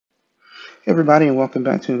Hey everybody, and welcome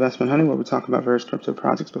back to Investment Honey, where we talk about various crypto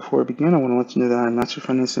projects. Before we begin, I want to let you know that I'm not your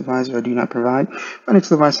financial advisor. I do not provide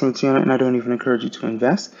financial advice on the channel, and I don't even encourage you to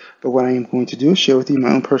invest. But what I am going to do is share with you my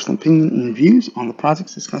own personal opinion and views on the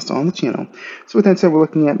projects discussed on the channel. So with that said, we're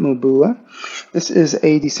looking at Mobula. This is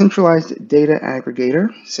a decentralized data aggregator.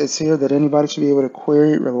 It says here that anybody should be able to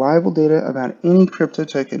query reliable data about any crypto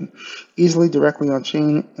token easily, directly on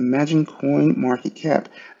chain. Imagine coin market cap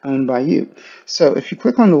owned by you. So if you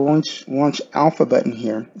click on the launch alpha button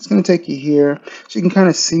here, it's going to take you here so you can kind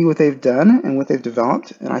of see what they've done and what they've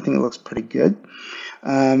developed, and I think it looks pretty good.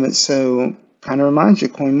 So kind of reminds you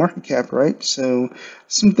of coin market cap, right? So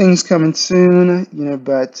some things coming soon,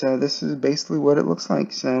 but this is basically what it looks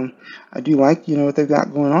like. So I do like, what they've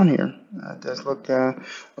got going on here. It does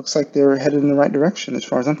looks like they're headed in the right direction as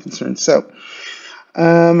far as I'm concerned. So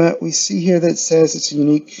we see here that it says it's a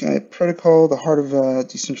unique protocol, the heart of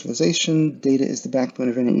decentralization. Data is the backbone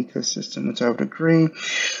of any ecosystem, which I would agree.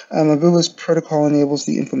 Mobula's protocol enables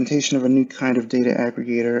the implementation of a new kind of data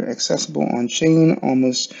aggregator, accessible on-chain.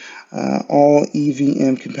 Almost all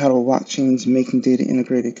EVM-compatible blockchains, making data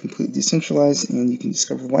integrated completely decentralized, and you can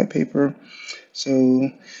discover the white paper. So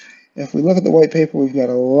if we look at the white paper, we've got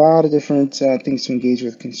a lot of different things to engage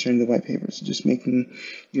with concerning the white paper. So just making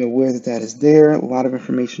you aware that that is there. A lot of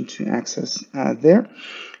information to access there.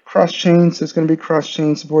 Cross-chain, so it's going to be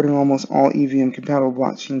cross-chain, supporting almost all EVM-compatible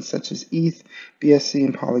blockchains such as ETH, BSC,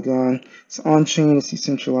 and Polygon. It's on-chain, it's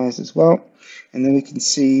decentralized as well. And then we can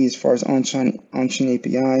see, as far as on-chain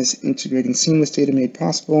APIs, integrating seamless data made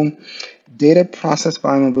possible. Data processed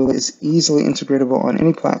by Mobula is easily integratable on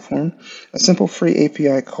any platform. A simple free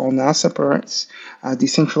API call now separates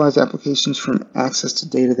decentralized applications from access to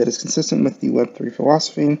data that is consistent with the Web3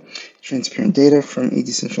 philosophy. Transparent data from a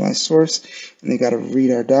decentralized source. And they got a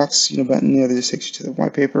read our docs button there that just takes you to the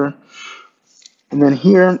white paper. And then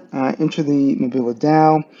here, enter the Mobula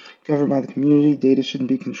DAO, governed by the community. Data shouldn't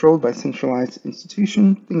be controlled by a centralized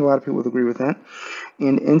institution. I think a lot of people would agree with that.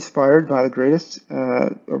 And inspired by the greatest,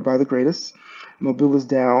 Mobula's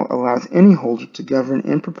DAO allows any holder to govern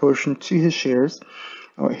in proportion to his shares,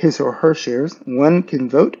 or his or her shares. One can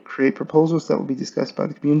vote, create proposals that will be discussed by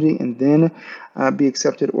the community, and then be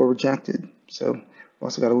accepted or rejected. So we've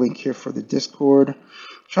also got a link here for the Discord.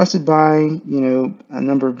 Trusted by, a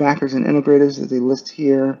number of backers and integrators that they list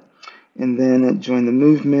here, and then join the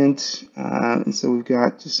movement. And so we've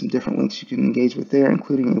got just some different links you can engage with there,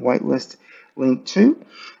 including a whitelist link too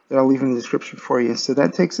that I'll leave in the description for you. So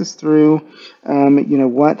that takes us through,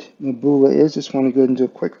 what Mobula is. Just want to go ahead and do a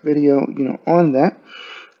quick video, on that.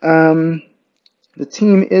 The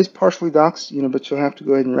team is partially doxed, but you'll have to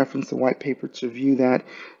go ahead and reference the white paper to view that.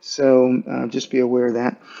 So just be aware of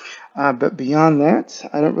that. But beyond that,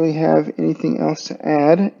 I don't really have anything else to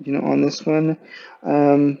add, on this one.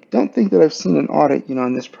 Don't think that I've seen an audit,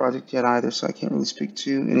 on this project yet either, so I can't really speak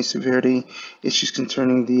to any severity issues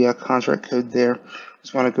concerning the contract code there.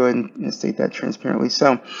 Just want to go ahead and state that transparently.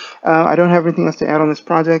 So I don't have anything else to add on this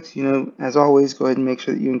project. As always, go ahead and make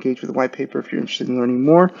sure that you engage with the white paper if you're interested in learning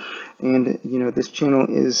more. And this channel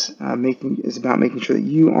is about making sure that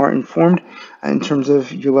you are informed in terms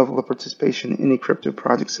of your level of participation in any crypto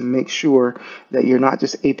projects, and make sure that you're not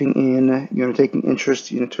just aping in, taking interest,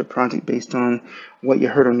 to a project based on what you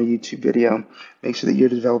heard on the YouTube video. Make sure that you're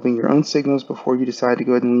developing your own signals before you decide to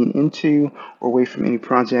go ahead and lean into or away from any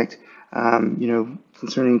project,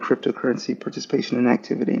 concerning cryptocurrency participation and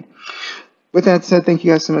activity. With that said, thank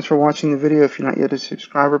you guys so much for watching the video. If you're not yet a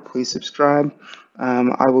subscriber, please subscribe.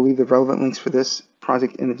 I will leave the relevant links for this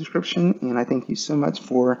project in the description, and I thank you so much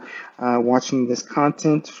for watching this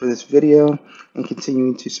content for this video and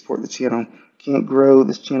continuing to support the channel. Can't grow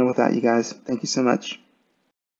this channel without you guys. Thank you so much.